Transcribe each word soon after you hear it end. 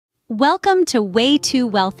Welcome to Way Too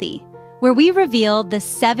Wealthy, where we reveal the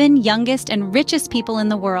 7 youngest and richest people in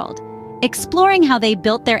the world, exploring how they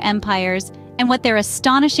built their empires and what their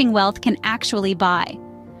astonishing wealth can actually buy.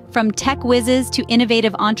 From tech whizzes to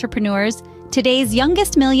innovative entrepreneurs, today's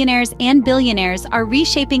youngest millionaires and billionaires are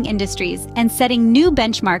reshaping industries and setting new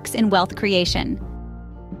benchmarks in wealth creation.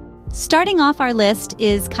 Starting off our list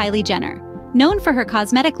is Kylie Jenner. Known for her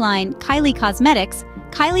cosmetic line, Kylie Cosmetics,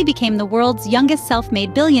 Kylie became the world's youngest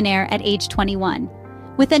self-made billionaire at age 21.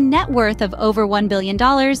 With a net worth of over $1 billion,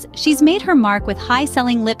 she's made her mark with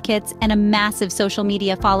high-selling lip kits and a massive social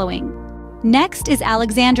media following. Next is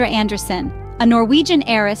Alexandra Andersson, a Norwegian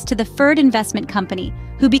heiress to the Ferd investment company,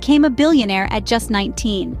 who became a billionaire at just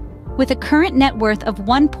 19. With a current net worth of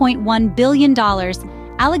 $1.1 billion,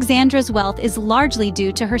 Alexandra's wealth is largely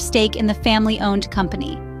due to her stake in the family-owned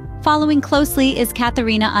company. Following closely is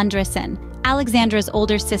Katharina Andresson, Alexandra's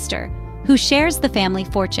older sister, who shares the family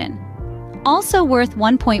fortune. Also worth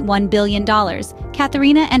 $1.1 billion,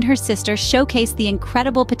 Katharina and her sister showcase the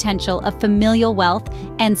incredible potential of familial wealth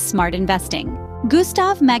and smart investing.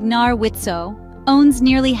 Gustav Magnar Witzøe owns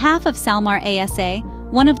nearly half of SalMar ASA,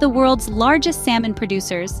 one of the world's largest salmon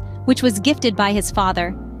producers, which was gifted by his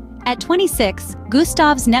father. At 26,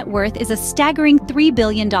 Gustav's net worth is a staggering $3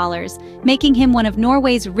 billion, making him one of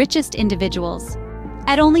Norway's richest individuals.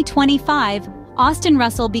 At only 25, Austin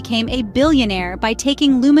Russell became a billionaire by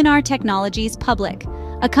taking Luminar Technologies public,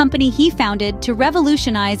 a company he founded to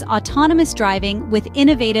revolutionize autonomous driving with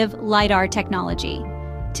innovative LiDAR technology.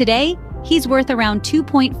 Today, he's worth around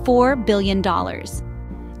 $2.4 billion.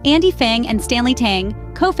 Andy Fang and Stanley Tang,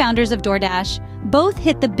 co-founders of DoorDash, both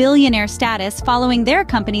hit the billionaire status following their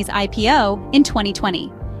company's IPO in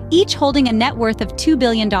 2020. Each holding a net worth of $2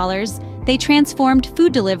 billion, they transformed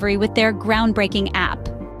food delivery with their groundbreaking app.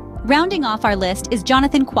 Rounding off our list is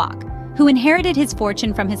Jonathan Kwok, who inherited his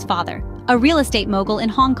fortune from his father, a real estate mogul in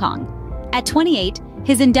Hong Kong. At 28,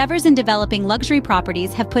 his endeavors in developing luxury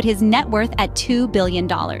properties have put his net worth at $2 billion.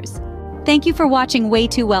 Thank you for watching Way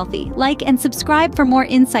Too Wealthy. Like and subscribe for more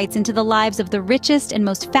insights into the lives of the richest and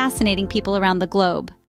most fascinating people around the globe.